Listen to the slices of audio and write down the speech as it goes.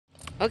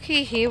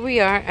Okay, here we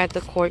are at the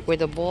court where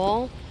the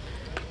ball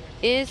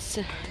is.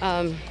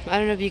 I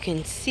don't know if you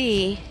can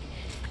see.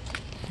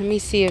 Let me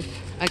see if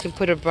I can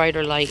put a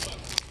brighter light.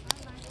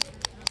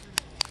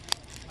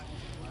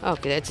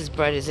 Okay, that's as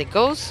bright as it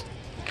goes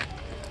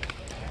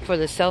for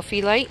the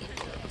selfie light.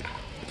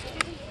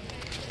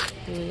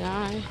 Here we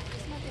are.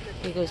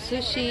 Here goes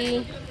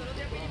Sushi.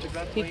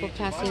 People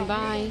passing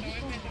by.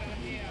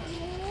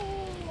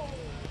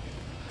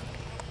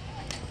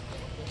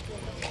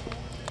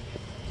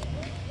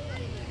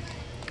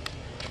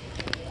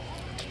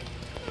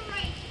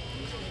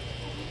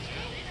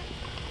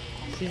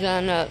 She's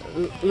on a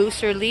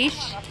looser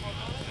leash.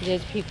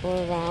 There's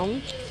people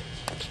around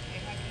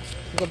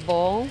the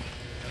ball.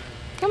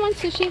 Come on,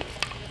 Sushi.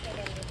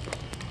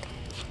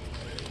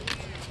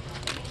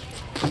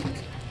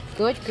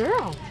 Good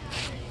girl.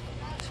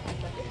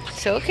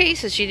 So, okay,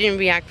 so she didn't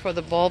react for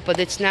the ball, but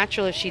it's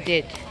natural if she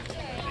did.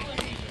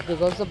 There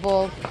goes the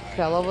ball.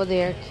 Fell over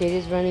there. Kid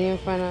is running in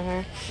front of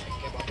her.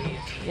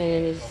 And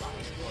then there's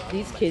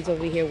these kids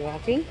over here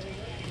walking.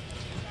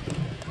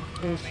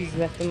 And she's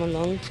left them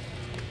alone.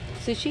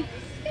 Sushi,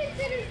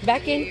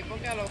 back in.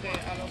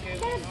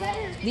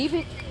 Leave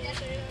it.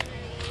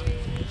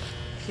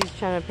 She's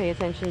trying to pay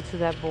attention to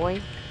that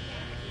boy.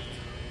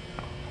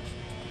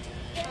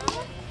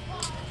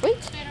 Wait,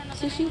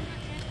 Sushi.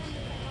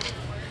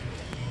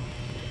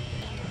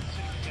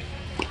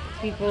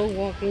 People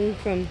walking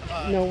from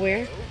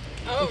nowhere.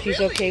 Oh, If she's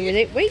really? okay with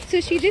it. Wait,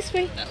 Sushi, this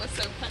way. That was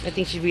so funny. I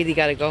think she really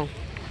got to go.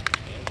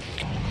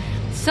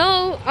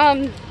 So,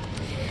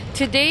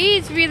 today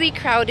is really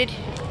crowded.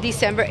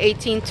 December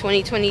 18th,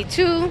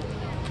 2022,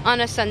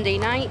 on a Sunday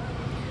night,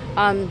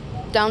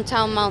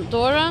 downtown Mount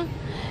Dora.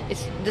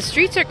 The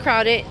streets are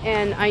crowded,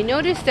 and I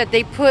noticed that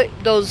they put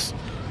those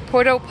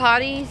porta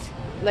potties,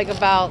 like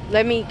about,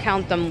 let me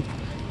count them,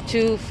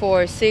 2,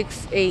 4,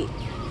 6, 8,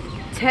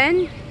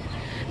 10,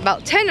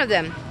 about 10 of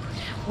them.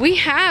 We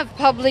have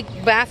public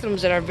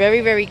bathrooms that are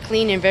very, very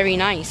clean and very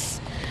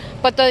nice,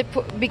 but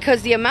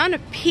because the amount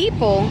of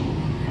people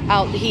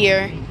out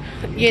here,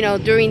 you know,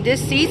 during this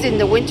season,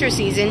 the winter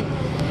season,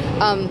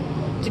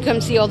 to come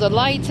see all the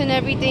lights and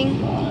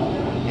everything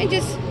and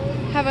just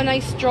have a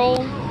nice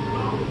stroll,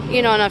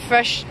 you know, on a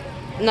fresh,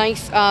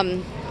 nice,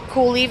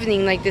 cool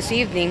evening like this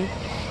evening.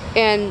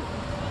 And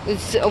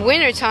it's a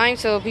winter time,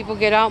 so people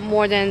get out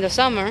more than the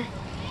summer.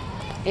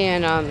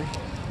 And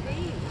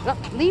oh,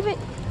 leave it.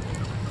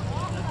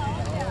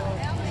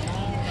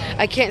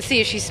 I can't see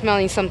if she's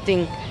smelling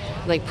something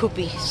like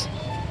poopies.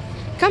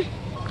 Come.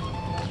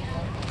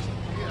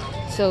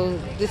 So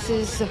this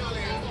is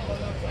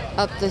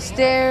up the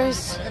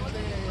stairs.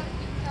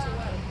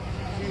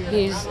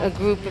 Here's a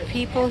group of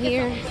people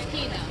here.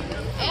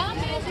 I'm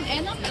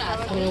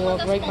gonna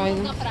walk right by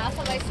them.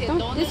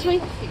 Come this way.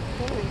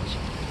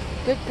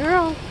 Good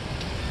girl.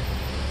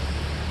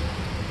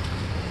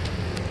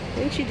 I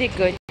think she did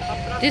good.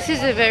 This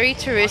is a very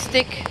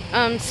touristic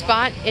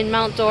spot in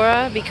Mount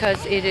Dora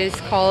because it is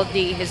called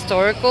the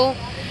historical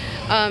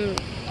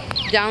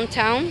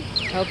downtown.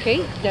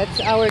 Okay, that's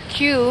our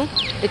cue.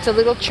 It's a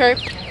little chirp.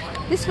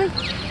 This way.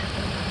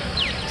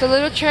 It's a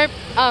little chirp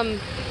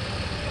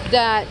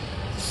that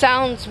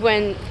sounds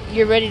when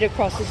you're ready to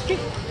cross the street.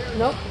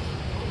 Nope.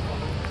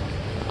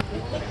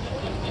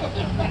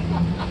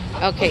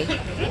 Okay.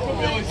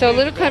 So a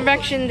little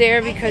correction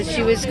there because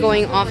she was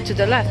going off to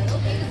the left.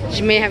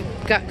 She may have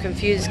got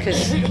confused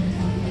because, you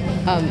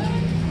know,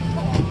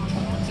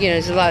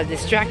 there's a lot of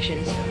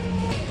distractions.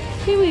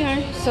 Here we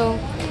are. So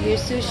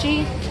here's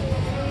Sushi.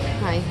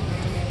 Hi.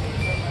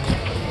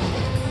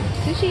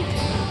 Sushi.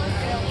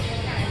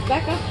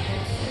 Back up.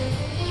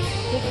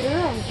 Good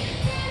girl.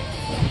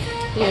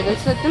 Here,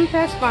 let's let them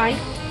pass by.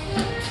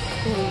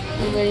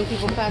 We're letting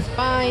people pass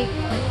by.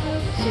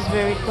 She's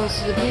very close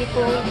to the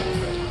people.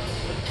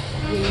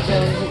 Here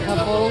goes a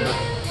couple.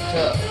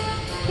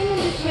 Come on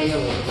this way.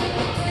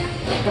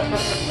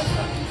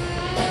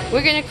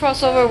 We're gonna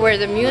cross over where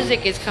the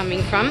music is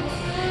coming from,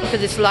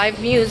 because it's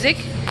live music,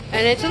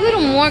 and it's a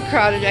little more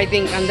crowded, I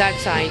think, on that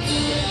side,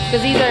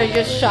 because these are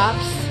just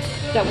shops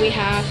that we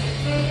have,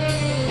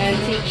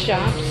 antique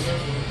shops.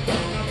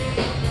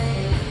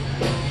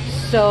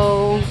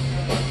 So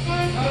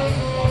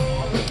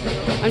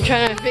I'm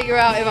trying to figure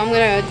out if I'm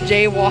gonna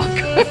jaywalk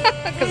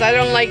because I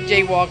don't like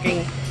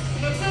jaywalking.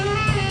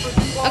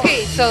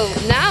 Okay, so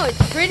now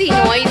it's pretty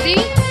noisy.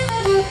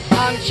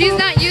 She's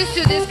not used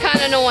to this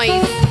kind of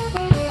noise.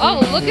 Oh,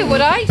 look at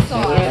what I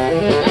saw.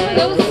 Remember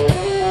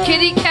those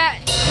kitty cat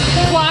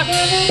clocks?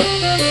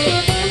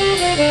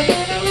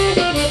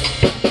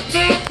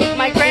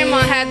 My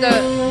grandma had the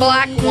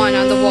black one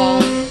on the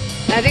wall.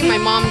 I think my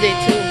mom did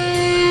too.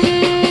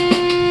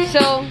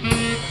 So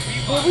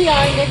here we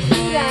are next to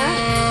that.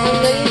 I'm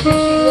letting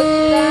Sushi look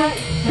at that.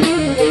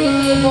 Making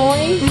the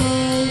noise.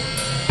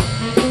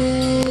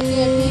 Looking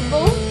at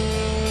people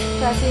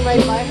passing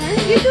right by her.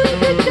 You're doing a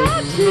good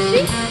job,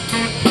 Sushi.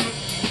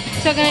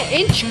 So I'm gonna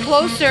inch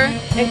closer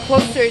and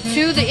closer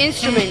to the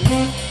instrument.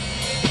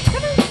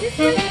 Come on, this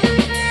way.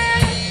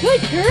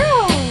 Good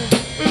girl.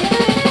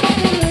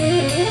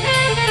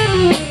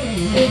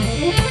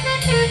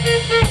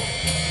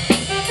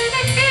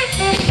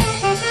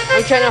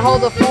 trying to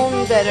hold the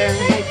phone better.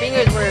 My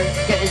fingers were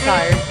getting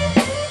tired.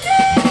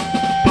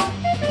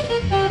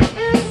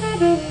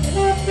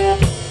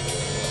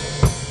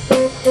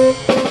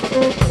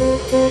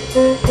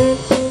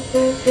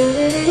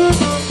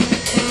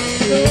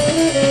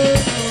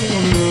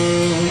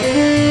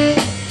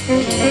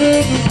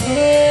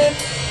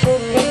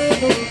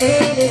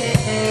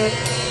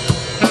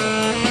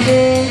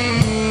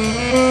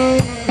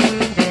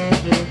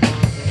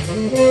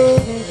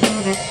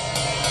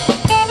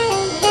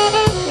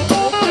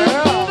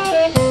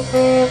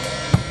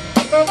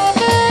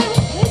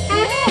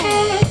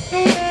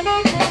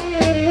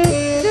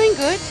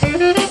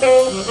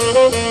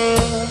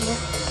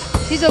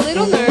 She's a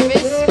little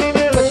nervous,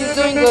 but she's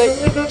doing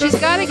good. She's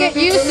got to get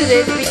used to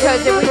this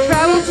because if we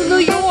travel to New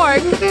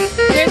York,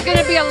 there's going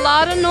to be a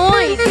lot of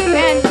noise,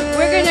 and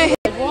we're going to hit.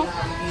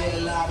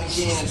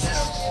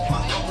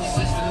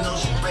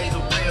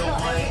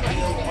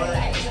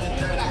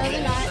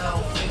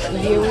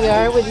 Here we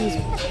are with these.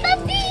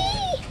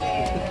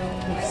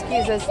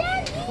 Excuse us.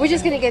 We're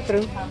just going to get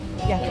through.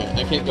 Yeah.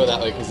 I can't go that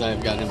way because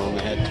I've got him on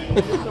my head.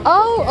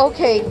 Oh,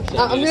 okay.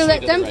 I'm gonna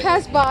let them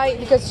pass by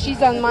because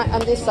she's on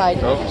this side.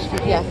 Oh.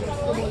 Yeah.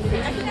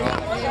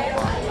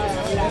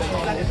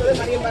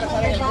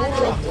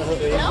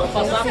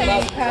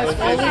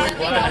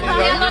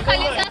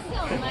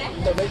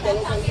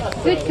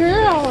 Good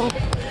girl.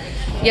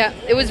 Yeah,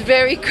 it was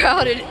very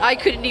crowded. I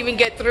couldn't even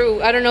get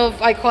through. I don't know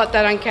if I caught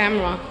that on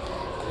camera.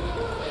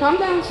 Calm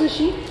down,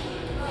 Sushi.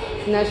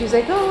 Now she's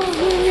like, oh,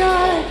 here we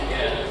are.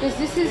 Because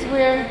this is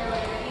where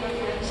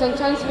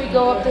sometimes we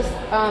go up this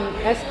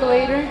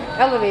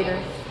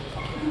elevator.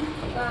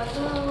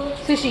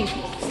 Sushi,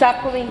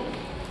 stop pulling.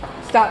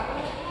 Stop.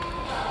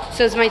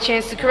 So it's my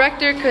chance to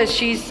correct her because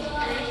she's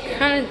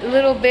kind of a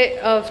little bit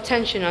of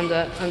tension on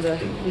the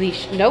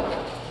leash. Nope.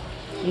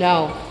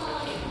 No.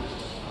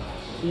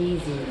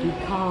 Easy. Be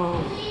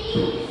calm.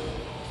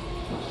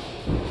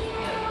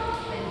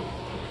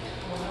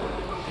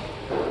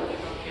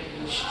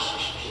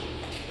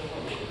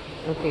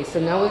 Okay, so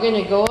now we're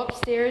gonna go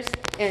upstairs,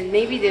 and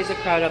maybe there's a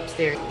crowd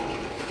upstairs.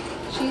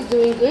 She's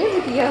doing good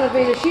with the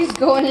elevator. She's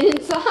going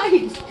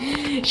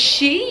inside.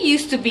 She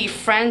used to be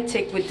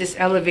frantic with this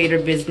elevator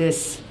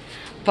business,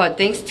 but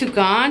thanks to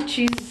God,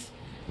 she's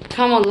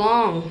come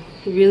along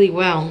really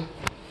well.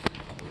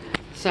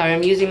 Sorry,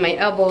 I'm using my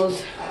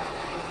elbows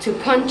to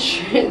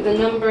punch the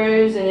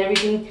numbers and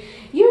everything.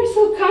 You're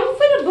so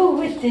comfortable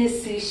with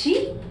this,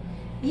 Sushi.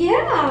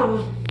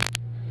 Yeah.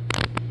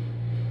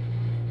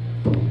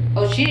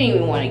 Oh, she didn't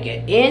even want to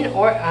get in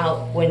or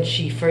out when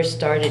she first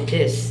started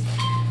this.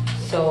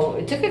 So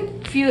it took a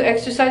few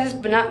exercises,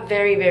 but not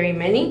very, very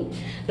many.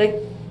 Like,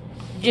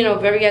 you know,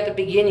 very at the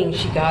beginning,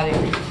 she got it.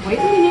 Wait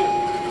a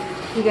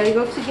minute. We gotta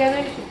go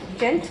together.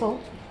 Gentle,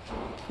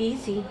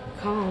 easy,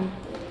 calm.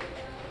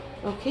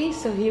 Okay,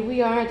 so here we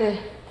are at the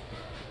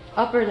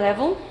upper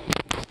level.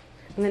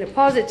 I'm gonna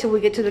pause it till we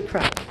get to the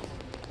crowd.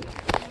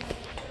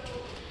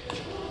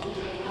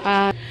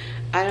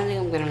 I don't think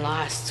I'm gonna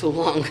last too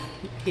long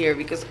here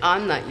because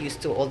I'm not used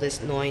to all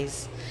this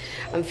noise.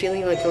 I'm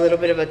feeling like a little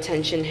bit of a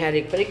tension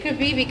headache, but it could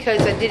be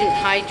because I didn't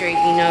hydrate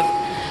enough.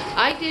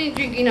 I didn't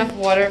drink enough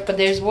water, but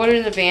there's water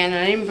in the van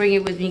and I didn't bring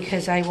it with me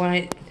because I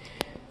wanted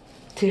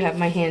to have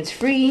my hands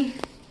free.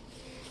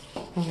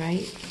 All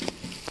right.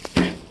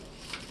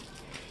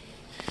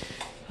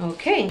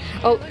 Okay.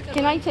 Oh,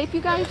 can I tape you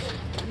guys?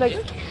 Like,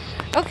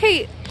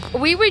 okay,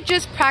 we were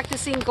just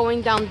practicing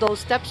going down those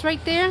steps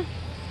right there.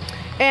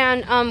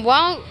 And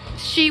while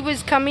she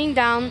was coming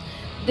down,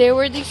 there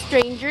were these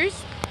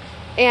strangers,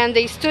 and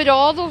they stood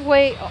all the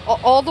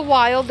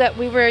while that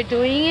we were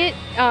doing it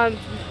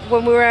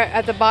when we were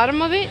at the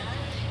bottom of it.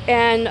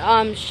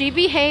 And she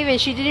behaved, and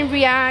she didn't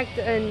react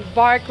and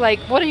bark like,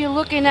 "What are you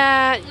looking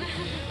at?"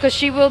 Because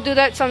she will do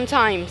that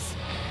sometimes,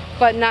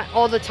 but not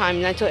all the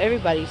time, not to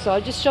everybody. So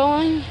I'm just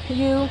showing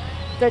you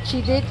that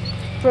she did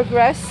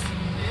progress.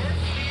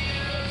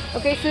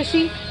 Okay,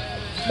 Sushi,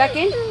 back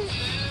in.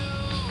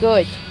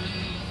 Good.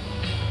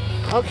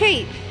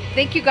 Okay,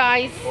 thank you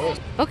guys.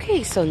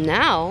 Okay, so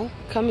now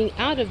coming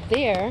out of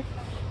there,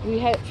 we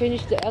had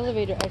finished the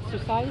elevator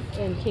exercise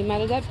and came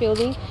out of that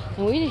building,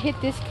 and we hit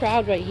this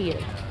crowd right here.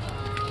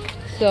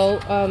 So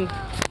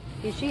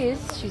here she is.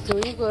 She's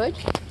doing good.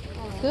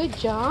 Good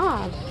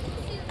job.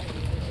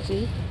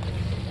 See?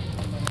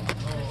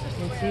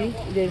 You see,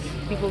 there's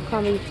people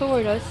coming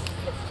toward us,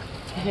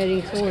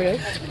 heading toward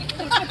us.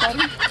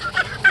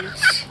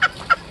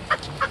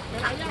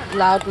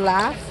 Loud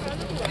laugh.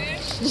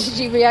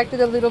 She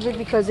reacted a little bit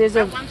because there's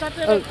a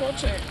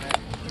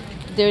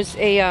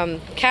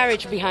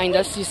carriage behind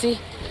us, you see?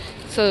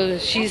 So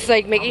she's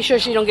like making sure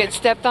she don't get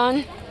stepped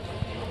on.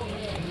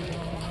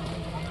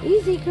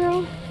 Easy,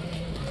 girl.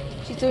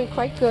 She's doing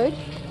quite good.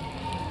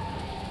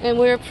 And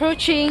we're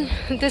approaching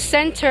the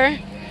center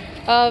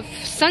of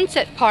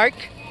Sunset Park,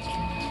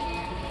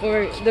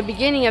 or the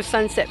beginning of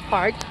Sunset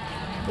Park,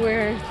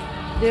 where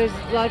there's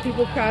a lot of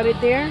people crowded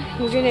there.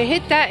 We're gonna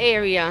hit that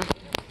area.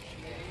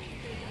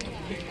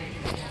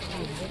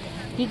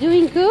 You're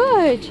doing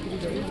good.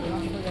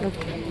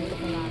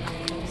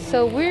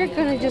 So we're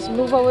gonna just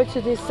move over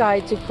to this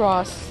side to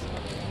cross.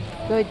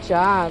 Good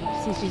job.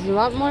 See, she's a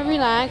lot more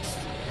relaxed.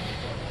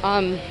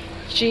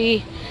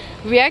 She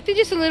reacted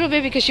just a little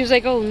bit because she was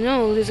like, oh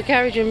no, there's a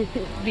carriage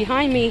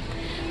behind me.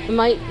 It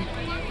might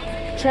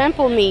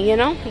trample me, you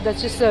know?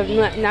 That's just a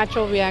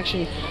natural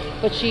reaction.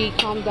 But she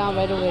calmed down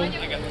right away.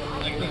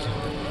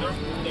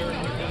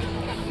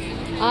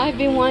 I've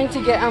been wanting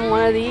to get on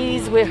one of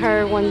these with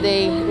her one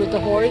day with the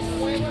horse.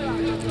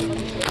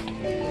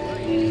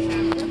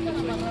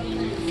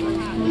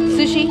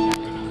 Sushi,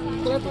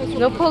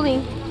 no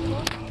pulling.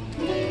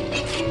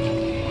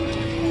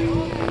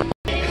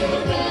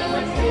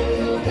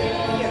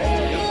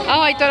 Oh,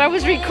 I thought I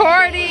was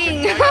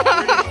recording.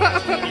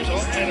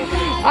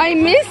 I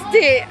missed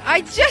it.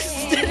 I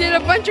just did a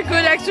bunch of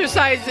good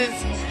exercises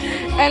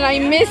and I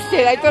missed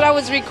it. I thought I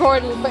was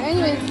recording. But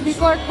anyways,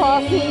 people are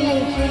crossing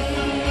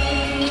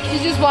and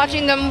she's just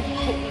watching them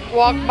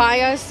walk by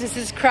us. This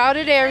is a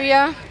crowded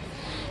area.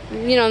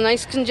 You know,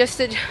 nice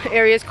congested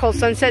areas called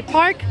Sunset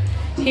Park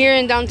here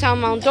in downtown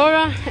Mount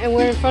Dora. And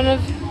we're in front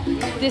of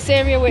this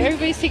area where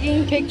everybody's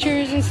taking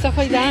pictures and stuff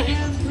like that.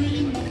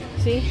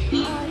 See?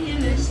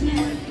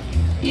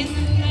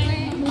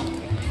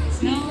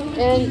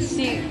 And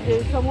see,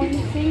 there's someone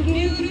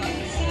singing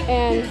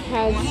and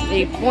has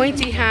a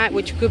pointy hat,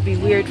 which could be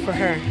weird for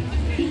her.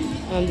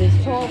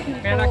 There's tall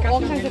people,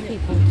 all kinds of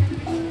people.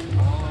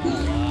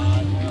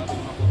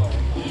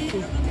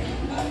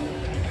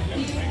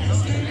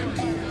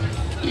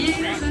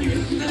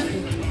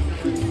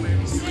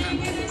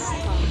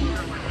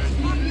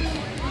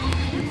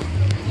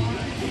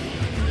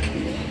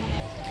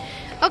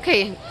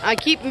 Okay, I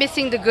keep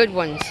missing the good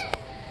ones.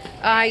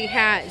 I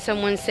had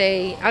someone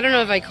say, I don't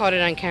know if I caught it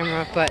on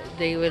camera, but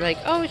they were like,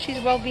 oh, she's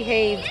well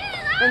behaved.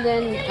 And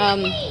then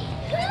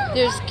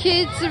there's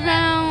kids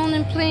around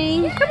and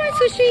playing. Come on,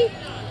 Sushi.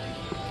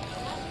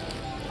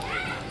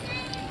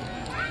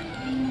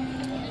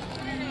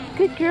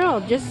 Good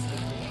girl. Just,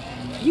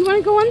 you want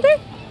to go under?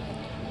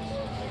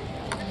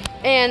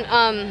 And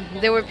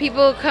there were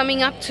people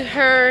coming up to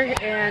her,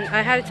 and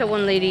I had to tell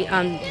one lady,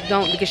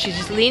 don't, because she's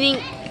just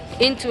leaning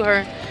into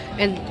her,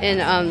 and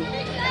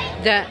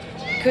that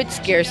could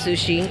scare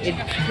Sushi. It's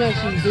not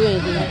she's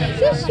doing anything.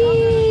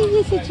 Sushi,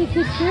 you're such a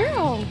good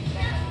girl.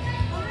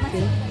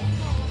 See?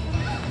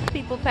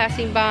 People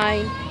passing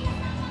by.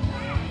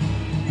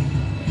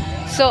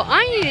 So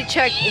I need to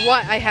check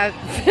what I have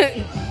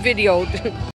videoed.